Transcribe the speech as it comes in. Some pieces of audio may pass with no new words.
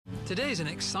Today is an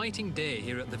exciting day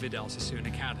here at the Vidal Sassoon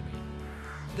Academy.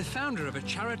 The founder of a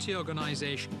charity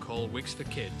organisation called Wigs for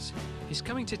Kids is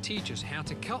coming to teach us how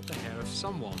to cut the hair of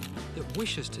someone that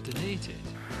wishes to donate it.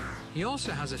 He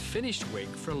also has a finished wig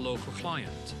for a local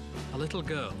client, a little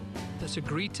girl that's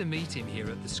agreed to meet him here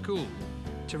at the school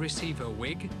to receive her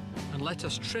wig and let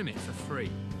us trim it for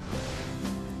free.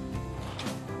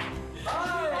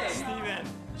 Hi, Stephen.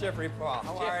 Jeffrey Paul.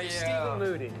 How are you? Stephen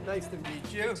Moody. Nice to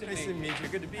meet you. Nice to meet you.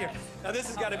 Good to be here. Now this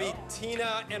has got to be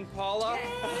Tina and Paula.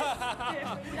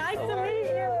 Nice to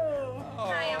meet you.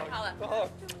 Hi, I'm Paula. Paula.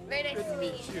 Very nice to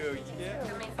meet you. Yeah.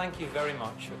 Thank you very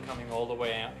much for coming all the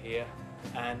way out here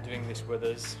and doing this with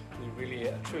us. We really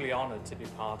are truly honoured to be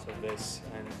part of this,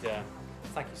 and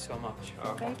thank you so much.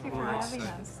 Thank you for having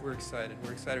us. We're excited.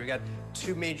 We're excited. We got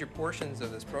two major portions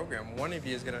of this program. One of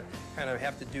you is going to kind of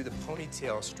have to do the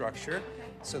ponytail structure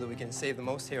so that we can save the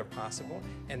most hair possible,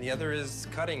 and the other is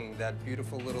cutting that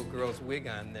beautiful little girl's wig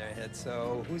on their head.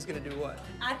 So who's going to do what?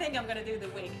 I think I'm going to do the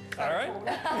wig. All right.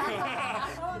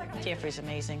 Jeffrey's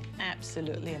amazing,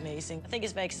 absolutely amazing. I think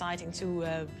it's very exciting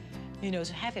to,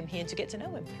 to have him here and to get to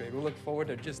know him. Great. We look forward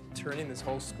to just turning this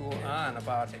whole school on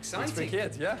about Wigs for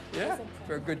Kids. Yeah,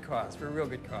 for a good cause, for a real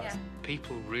good cause. Yeah.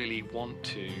 People really want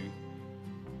to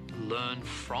learn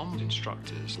from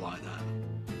instructors like that.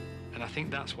 And I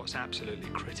think that's what's absolutely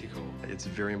critical. It's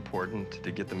very important to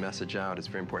get the message out. It's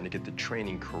very important to get the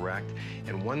training correct.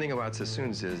 And one thing about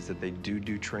Sassoons is that they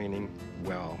do training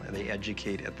well, and they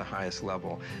educate at the highest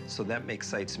level. So that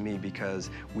excites me because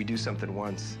we do something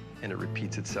once, and it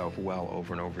repeats itself well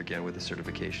over and over again with the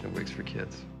certification of Wigs for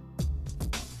Kids.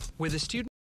 With the student